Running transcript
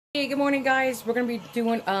Hey, good morning, guys. We're going to be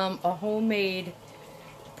doing a homemade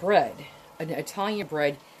bread, an Italian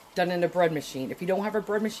bread done in a bread machine. If you don't have a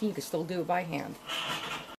bread machine, you can still do it by hand.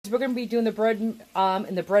 We're going to be doing the bread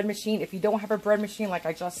in the bread machine. If you don't have a bread machine, like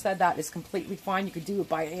I just said, that is completely fine. You could do it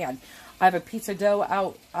by hand. I have a pizza dough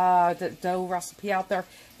out, the dough recipe out there.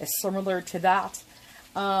 It's similar to that.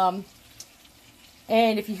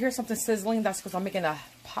 And if you hear something sizzling, that's because I'm making a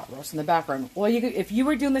pot roast in the background. Well, if you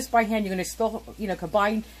were doing this by hand, you're going to still,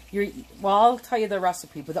 combine your, well, I'll tell you the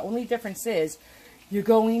recipe, but the only difference is you're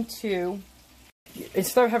going to,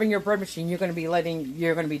 instead of having your bread machine, you're going to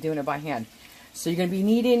be doing it by hand. So you're going to be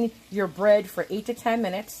kneading your bread for 8 to 10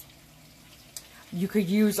 minutes. You could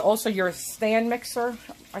use also your stand mixer.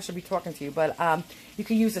 I should be talking to you, but you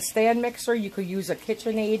could use a stand mixer. You could use a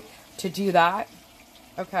KitchenAid to do that.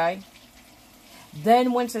 Okay.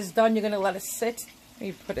 Then once it's done, you're going to let it sit. Let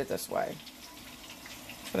me put it this way.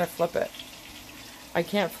 I'm going to flip it. I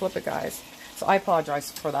can't flip it, guys. So I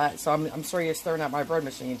apologize for that. So I'm sorry you're staring at my bread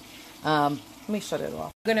machine. Let me shut it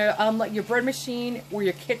off. You're going to let your bread machine or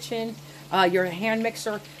your kitchen, your hand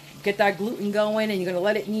mixer, get that gluten going, and you're going to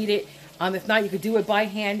let it knead it. If not, you could do it by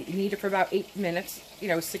hand. You knead it for about 8 minutes.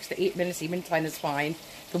 6 to 8 minutes, even 10 is fine.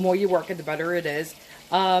 The more you work it, the better it is.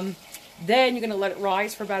 Then you're going to let it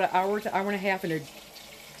rise for about an hour to hour and a half in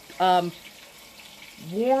a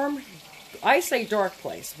warm, I say dark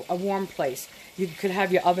place, a warm place. You could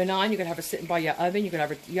have your oven on. You could have it sitting by your oven.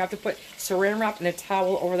 You have to put saran wrap and a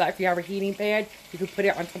towel over that. If you have a heating pad, you could put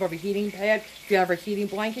it on top of a heating pad. If you have a heating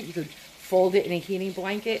blanket, you could fold it in a heating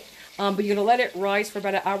blanket. But you're going to let it rise for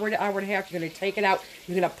about an hour to hour and a half. You're going to take it out.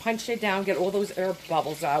 You're going to punch it down, get all those air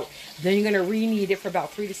bubbles out. Then you're going to re-knead it for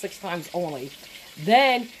about 3 to 6 times only.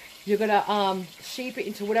 Then you're going to shape it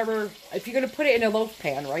into whatever, if you're going to put it in a loaf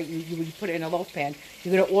pan, right, you would put it in a loaf pan.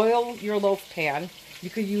 You're going to oil your loaf pan.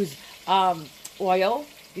 You could use oil.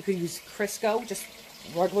 You could use Crisco, just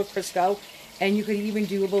regular Crisco. And you could even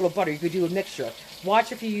do a little butter. You could do a mixture.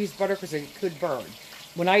 Watch if you use butter because it could burn.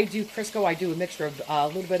 When I do Crisco, I do a mixture of a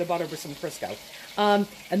little bit of butter with some Crisco.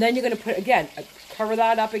 And then you're going to put, again, cover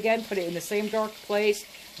that up again, put it in the same dark place,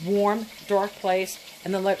 warm, dark place,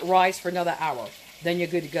 and then let it rise for another hour. Then you're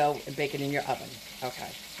good to go and bake it in your oven. Okay.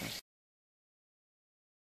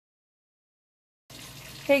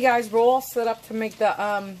 Hey guys, we're all set up to make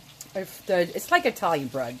the it's like Italian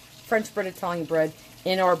bread, French bread, Italian bread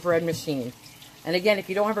in our bread machine. And again, if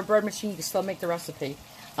you don't have a bread machine, you can still make the recipe.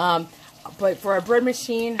 But for a bread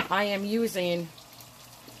machine, I am using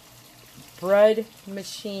bread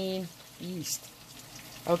machine yeast.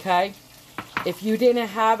 Okay? If you don't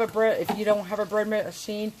have a bread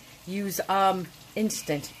machine, use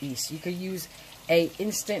instant yeast. You could use a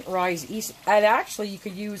instant rise yeast, and actually you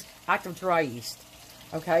could use active dry yeast.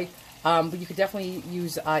 Okay? But you could definitely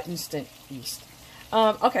use instant yeast.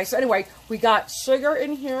 Okay, so anyway, we got sugar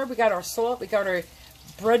in here, we got our salt, we got our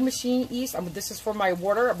bread machine yeast. This is for my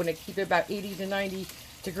water. I'm going to keep it about 80 to 90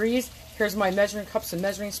 degrees. Here's my measuring cups and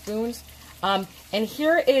measuring spoons. And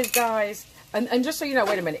here is, guys, and just so you know,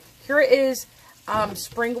 wait a minute. Here is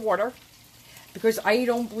spring water, because I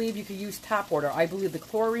don't believe you could use tap water. I believe the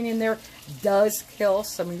chlorine in there does kill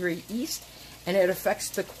some of your yeast, and it affects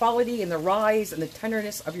the quality and the rise and the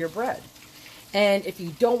tenderness of your bread. And if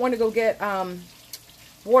you don't want to go get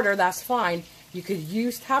water, that's fine. You could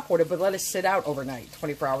use tap water, but let it sit out overnight,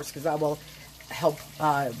 24 hours, because that will help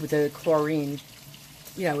with the chlorine.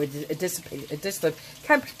 It dissipates.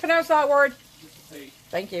 Can I pronounce that word? Dissipate.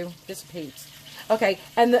 Thank you. Dissipates. Okay,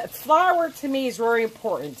 and the flour to me is very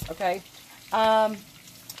important, okay?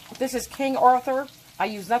 This is King Arthur. I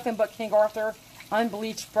use nothing but King Arthur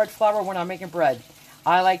unbleached bread flour when I'm making bread.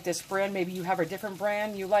 I like this brand. Maybe you have a different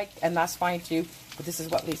brand you like, and that's fine too. But this is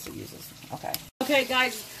what Lisa uses. Okay. Okay,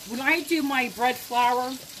 guys. When I do my bread flour,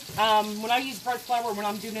 when I use bread flour when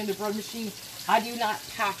I'm doing it in the bread machine, I do not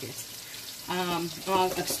pack it.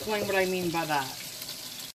 I'll explain what I mean by that.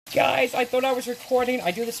 Guys, I thought I was recording.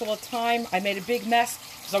 I do this all the time. I made a big mess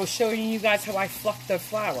because I was showing you guys how I fluff the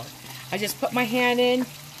flour. I just put my hand in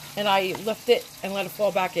and I lift it and let it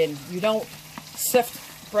fall back in. You don't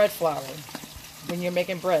sift bread flour when you're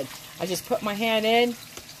making bread. I just put my hand in,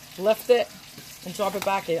 lift it, and drop it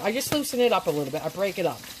back in. I just loosen it up a little bit. I break it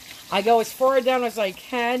up. I go as far down as I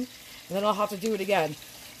can, and then I'll have to do it again.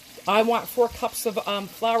 I want 4 cups of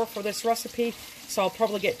flour for this recipe, so I'll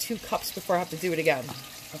probably get 2 cups before I have to do it again.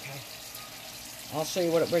 Okay. I'll show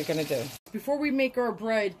you what we're going to do. Before we make our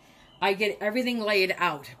bread, I get everything laid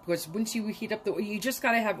out, because once you heat up you just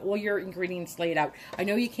got to have all your ingredients laid out. I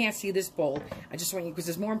know you can't see this bowl. I just want you, because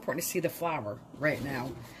it's more important to see the flour right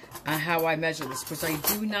now, how I measure this, because I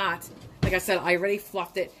do not, like I said, I already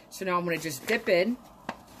fluffed it, so now I'm going to just dip in,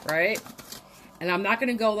 right? And I'm not going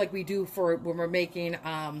to go like we do for when we're making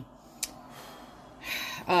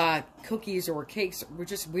cookies or cakes.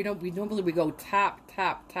 We normally go tap,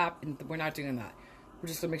 tap, tap, and we're not doing that. We're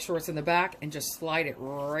just going to make sure it's in the back and just slide it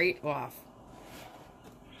right off.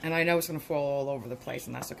 And I know it's going to fall all over the place,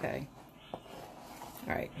 and that's okay. All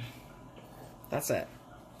right. That's it.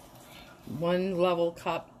 One level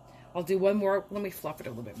cup. I'll do one more. Let me fluff it a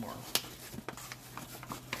little bit more.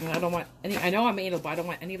 And I don't want any, I know I'm anal, but I don't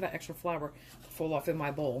want any of that extra flour to fall off in my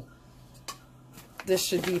bowl. This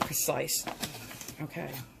should be precise. Okay.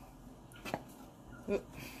 Oop.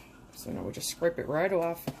 So now we'll just scrape it right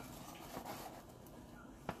off.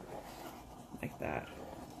 Like that.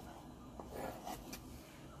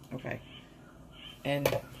 Okay. And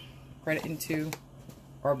spread it into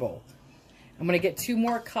our bowl. I'm going to get 2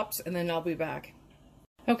 more cups and then I'll be back.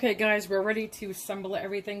 Okay guys, we're ready to assemble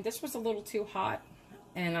everything. This was a little too hot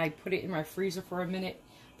and I put it in my freezer for a minute.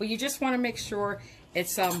 But you just want to make sure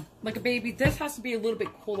it's like a baby. This has to be a little bit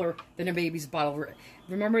cooler than a baby's bottle.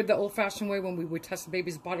 Remember the old-fashioned way when we would test a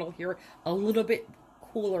baby's bottle here? A little bit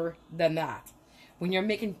cooler than that. When you're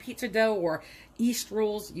making pizza dough or yeast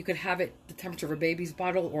rolls, you could have it the temperature of a baby's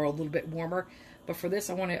bottle or a little bit warmer. But for this,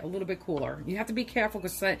 I want it a little bit cooler. You have to be careful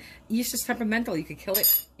because yeast is temperamental. You could kill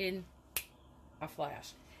it in a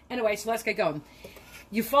flash. Anyway, so let's get going.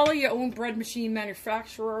 You follow your own bread machine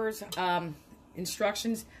manufacturer's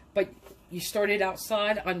instructions, but you start it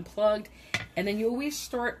outside, unplugged, and then you always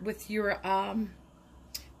start with your,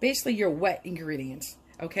 basically your wet ingredients,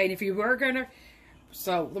 okay? And if you were gonna,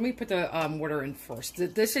 so let me put the water in first.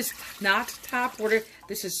 This is not tap water.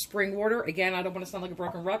 This is spring water. Again, I don't want to sound like a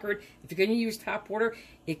broken record. If you're going to use tap water,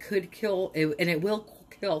 it could kill, and it will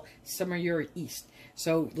kill some of your yeast.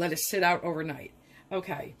 So let it sit out overnight.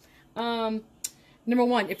 Okay. Number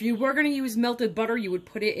 1, if you were going to use melted butter, you would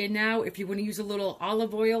put it in now. If you want to use a little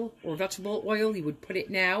olive oil or vegetable oil, you would put it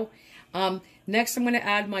now. Next, I'm going to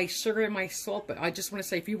add my sugar and my salt, but I just want to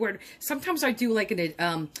say, if you were, sometimes I do like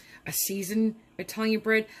a seasoned Italian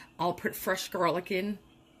bread, I'll put fresh garlic in,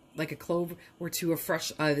 like a clove or 2 of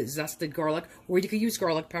fresh zested garlic, or you could use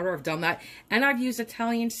garlic powder. I've done that, and I've used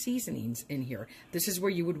Italian seasonings in here. This is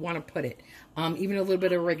where you would want to put it, even a little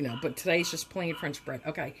bit of oregano, but today's just plain French bread.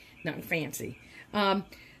 Okay, nothing fancy.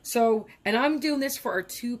 So, and I'm doing this for a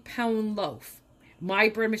 2-pound loaf. My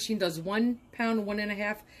bread machine does 1 pound,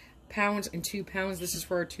 1.5 pounds, and 2 pounds. This is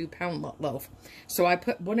for a 2-pound loaf. So I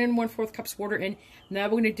put 1 1/4 cups water in. Now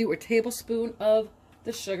we're going to do a tablespoon of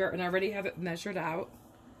the sugar, and I already have it measured out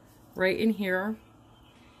right in here.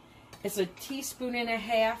 It's a 1.5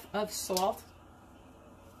 teaspoons of salt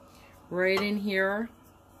right in here.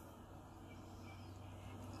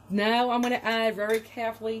 Now I'm going to add very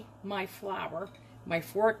carefully my flour, my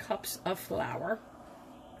 4 cups of flour.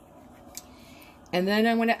 And then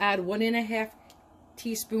I'm going to add 1.5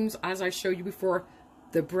 teaspoons, as I showed you before,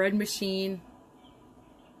 the bread machine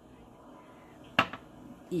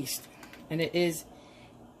yeast. And it is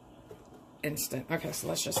instant. Okay, so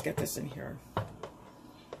let's just get this in here.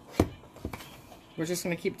 We're just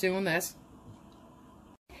going to keep doing this.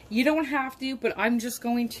 You don't have to, but I'm just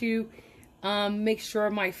going to make sure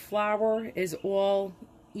my flour is all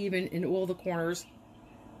even in all the corners.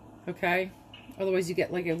 Okay? Otherwise you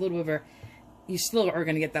get like a little bit of a, you still are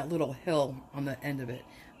going to get that little hill on the end of it.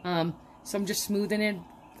 So I'm just smoothing it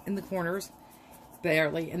in the corners,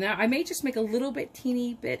 barely. And now I may just make a little bit,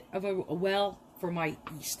 teeny bit of a well for my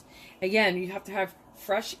yeast. Again, you have to have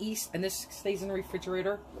fresh yeast, and this stays in the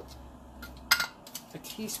refrigerator. 1.5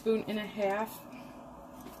 teaspoons.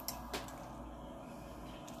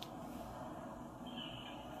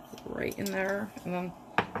 Right in there, and then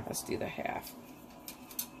let's do the half.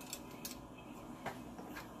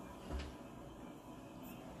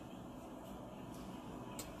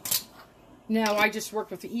 Now I just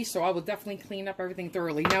worked with the yeast, so I will definitely clean up everything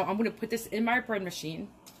thoroughly. Now I'm going to put this in my bread machine.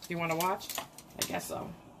 Do you want to watch? I guess so.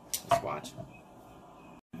 Let's watch.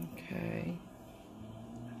 Okay.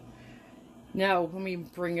 Now let me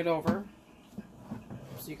bring it over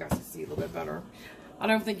so you guys can see a little bit better. I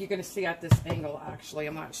don't think you're going to see at this angle, actually.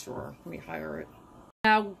 I'm not sure. Let me higher it.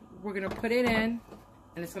 Now, we're going to put it in,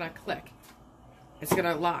 and it's going to click. It's going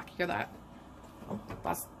to lock. Hear that? Oh,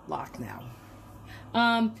 that's locked now.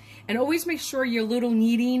 And always make sure your little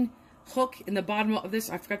kneading hook in the bottom of this,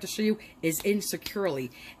 I forgot to show you, is in securely.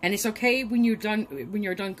 And it's okay when you're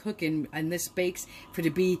done cooking, and this bakes, for it to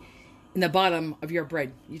be in the bottom of your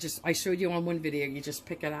bread. I showed you on one video, you just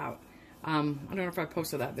pick it out. I don't know if I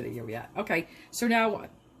posted that video yet. Okay, so now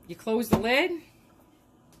what? You close the lid,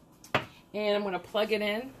 and I'm going to plug it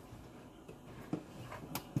in,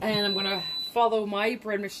 and I'm going to follow my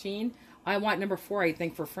bread machine I want number 4, I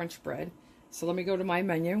think, for French bread. So let me go to my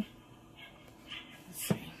menu. Let's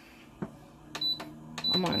see.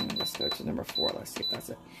 Come on, let's go to number 4. Let's see if that's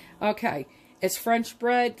it. Okay, it's French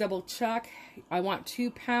bread, double check. I want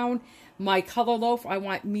 2 pound. My color loaf, I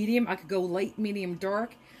want medium. I could go light, medium,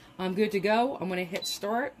 dark. I'm good to go. I'm going to hit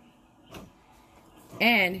start.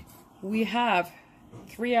 And we have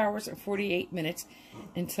 3 hours and 48 minutes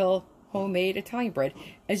until homemade Italian bread.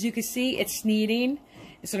 As you can see, it's kneading.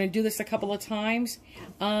 It's going to do this a couple of times.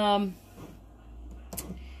 And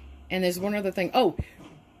there's one other thing. Oh,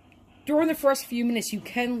 during the first few minutes, you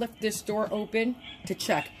can lift this door open to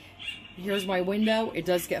check. Here's my window. It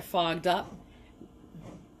does get fogged up.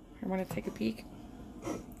 I want to take a peek.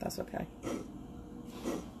 That's okay.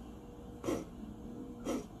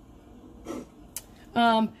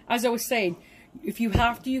 As I was saying, if you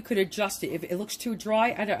have to, you could adjust it. If it looks too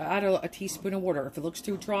dry, add a teaspoon of water. If it looks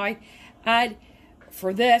too dry, add,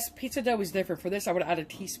 for this, pizza dough is different. For this, I would add a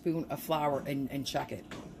teaspoon of flour and check it.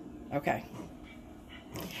 Okay.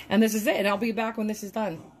 And this is it. And I'll be back when this is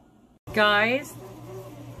done. Guys,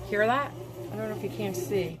 hear that? I don't know if you can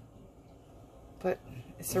see, but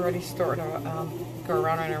it's already starting to go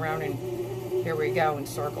around and around, and here we go in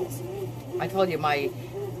circles. I told you my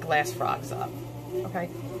glass frog's up. Okay.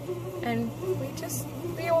 And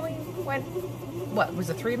we only went, what, was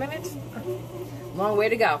it 3 minutes? Long way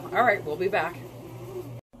to go. All right, we'll be back.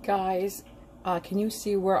 Guys, can you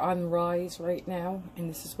see we're on rise right now? And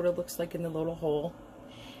this is what it looks like in the little hole.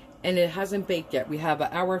 And it hasn't baked yet. We have 1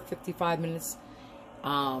 hour, 55 minutes.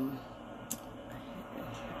 But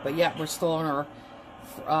yeah, we're still on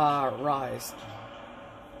our rise.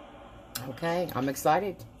 Okay, I'm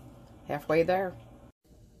excited. Halfway there.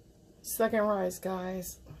 Second rise,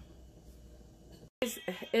 guys.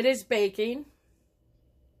 It is baking.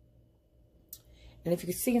 And if you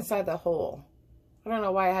can see inside the hole, I don't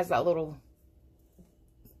know why it has that little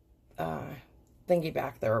thingy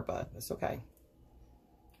back there, but it's okay.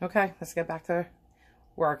 Okay, let's get back to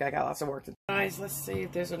work. I got lots of work to do. Guys, let's see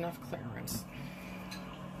if there's enough clearance.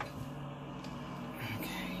 Okay.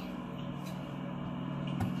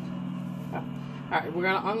 Oh. Alright, we're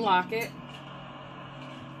going to unlock it.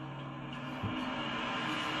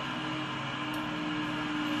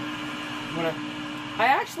 I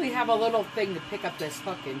actually have a little thing to pick up this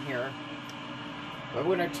hook in here. We're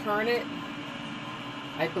going to turn it,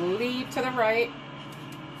 I believe, to the right.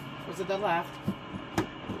 Was it the left?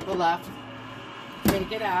 The left.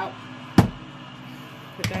 Take it out.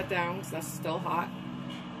 Put that down because that's still hot.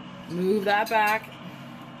 Move that back.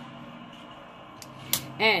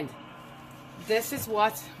 And this is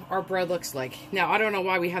what our bread looks like. Now, I don't know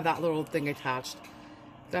why we have that little thing attached.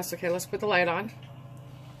 That's okay. Let's put the light on.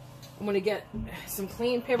 I'm going to get some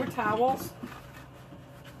clean paper towels.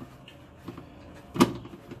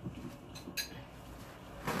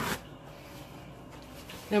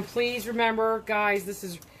 Now, please remember, guys, this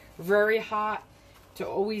is very hot, to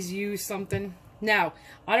always use something. Now,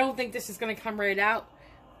 I don't think this is going to come right out,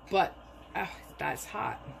 but that's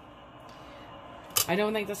hot. I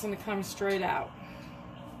don't think that's going to come straight out.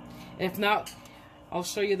 If not, I'll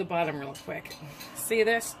show you the bottom real quick. See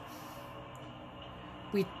this?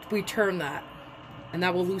 We turn that, and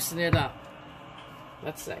that will loosen it up.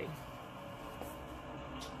 Let's see.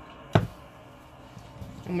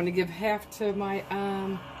 I'm going to give half to my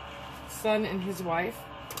son and his wife.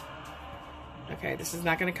 Okay, this is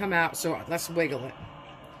not going to come out, so let's wiggle it.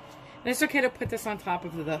 And it's okay to put this on top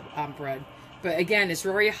of the bread. But again, it's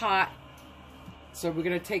very hot, so we're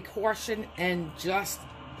going to take caution and just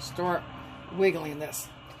start wiggling this.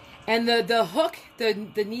 And the hook, the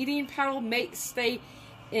kneading paddle may stay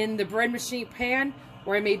in the bread machine pan,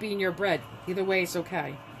 or it may be in your bread. Either way, it's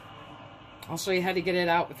okay. I'll show you how to get it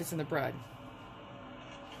out if it's in the bread.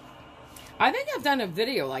 I think I've done a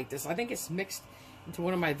video like this. I think it's mixed into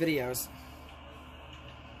one of my videos.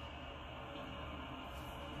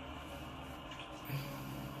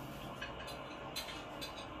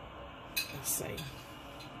 Let's see.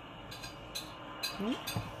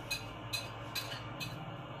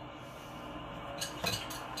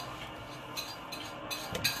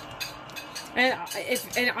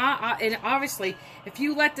 And obviously, if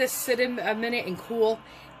you let this sit in a minute and cool,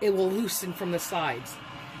 it will loosen from the sides.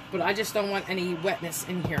 But I just don't want any wetness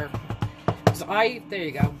in here. So there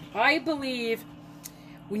you go. I believe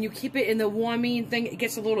when you keep it in the warming thing, it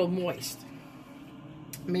gets a little moist.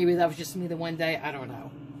 Maybe that was just me the one day. I don't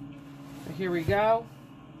know. So here we go.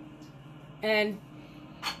 And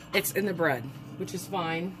it's in the bread, which is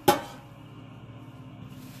fine.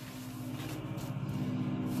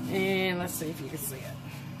 And let's see if you can see it.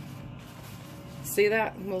 See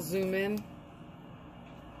that? We'll zoom in.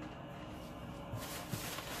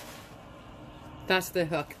 That's the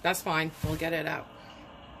hook. That's fine. We'll get it out.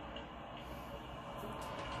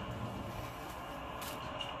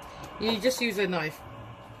 You just use a knife.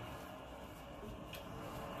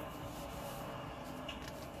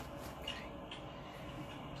 Okay.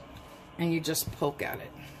 And you just poke at it.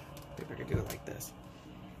 Maybe I could do it like this.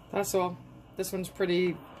 That's all. This one's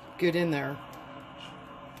pretty good in there.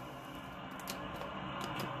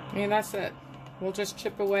 And that's it. We'll just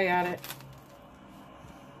chip away at it.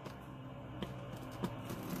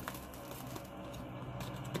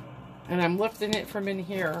 And I'm lifting it from in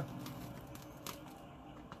here.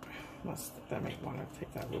 That might want to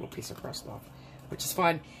take that little piece of crust off, which is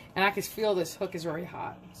fine. And I can feel this hook is very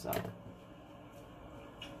hot, so.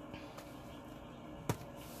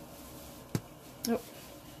 Oh.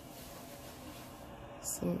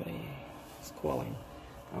 Somebody is calling.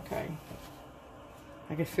 Okay.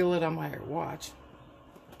 I can feel it on my watch.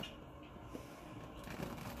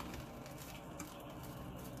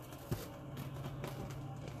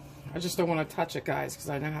 I just don't want to touch it, guys, because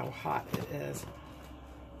I know how hot it is.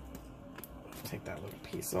 Take that little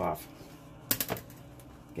piece off.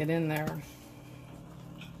 Get in there.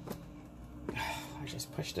 I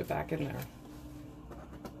just pushed it back in there.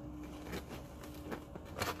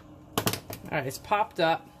 Alright, it's popped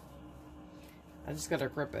up. I just gotta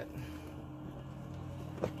grip it.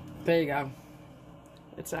 There you go.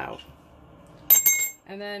 It's out.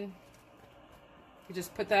 And then you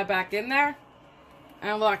just put that back in there.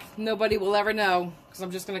 And look, nobody will ever know, because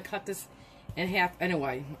I'm just going to cut this in half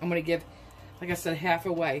anyway. I'm going to give, like I said, half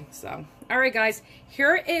away. So, alright guys,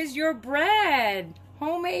 here is your bread.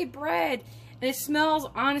 Homemade bread. And it smells,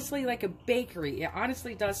 honestly, like a bakery. It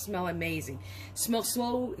honestly does smell amazing.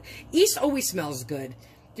 Yeast always smells good.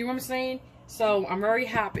 Do you know what I'm saying? So, I'm very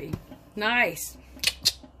happy. Nice.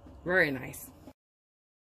 Very nice.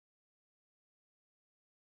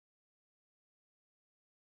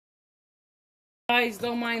 Guys,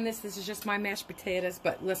 don't mind this. This is just my mashed potatoes.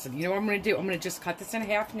 But listen, you know what I'm going to do? I'm going to just cut this in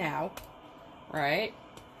half now. Right?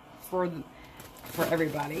 For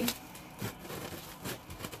everybody.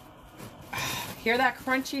 Hear that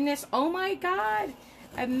crunchiness? Oh my God.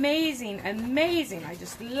 Amazing. Amazing. I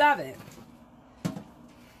just love it.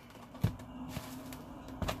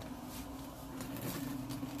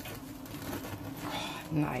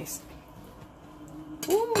 Nice.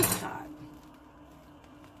 Ooh, it's hot.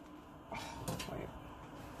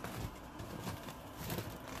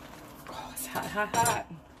 Oh, it's hot, hot, hot.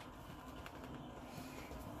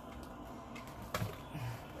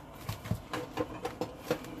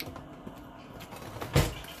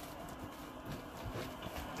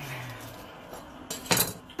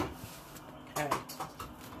 Okay.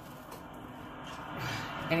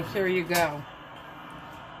 And here you go.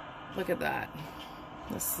 Look at that.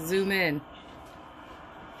 Let's zoom in.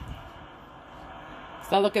 Does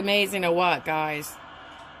that look amazing or what, guys?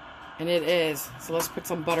 And it is. So let's put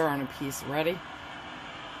some butter on a piece. Ready?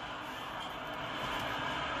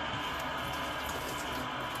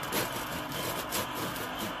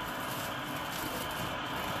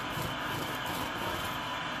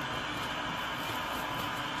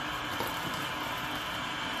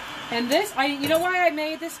 And this, you know why I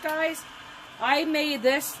made this, guys? I made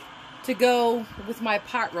this to go with my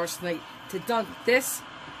pot roast tonight, to dunk this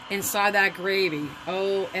inside that gravy.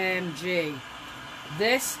 OMG.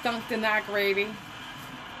 This dunked in that gravy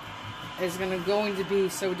is going to be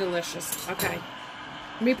so delicious. Okay.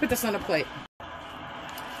 Let me put this on a plate.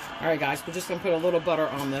 Alright guys, we're just going to put a little butter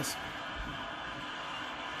on this.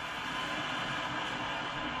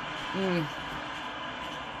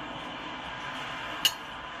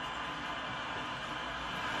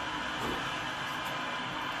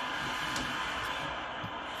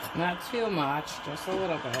 Not too much, just a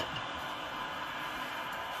little bit.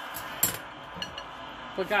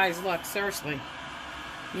 But guys, look, seriously.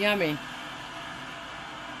 Yummy.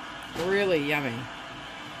 Really yummy.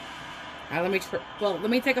 Now let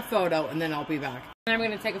me take a photo and then I'll be back. I'm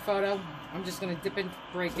going to take a photo. I'm just going to dip and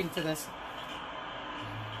break into this.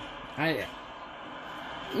 It's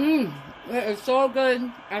so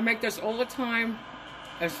good. I make this all the time.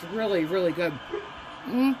 It's really, really good.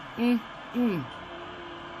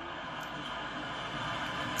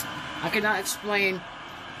 I cannot explain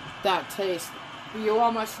that taste. You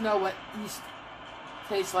all must know what yeast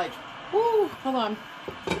tastes like. Woo! Hold on.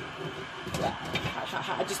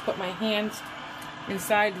 I just put my hands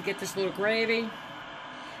inside to get this little gravy.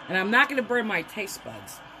 And I'm not going to burn my taste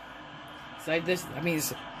buds. So it's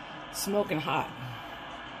smoking hot.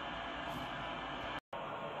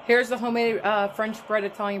 Here's the homemade French bread,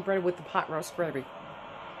 Italian bread with the pot roast gravy.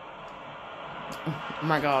 Oh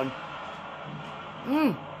my God.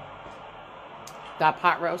 That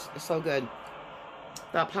pot roast is so good.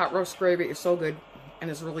 That pot roast gravy is so good.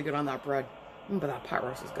 And it's really good on that bread. But that pot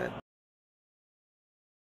roast is good.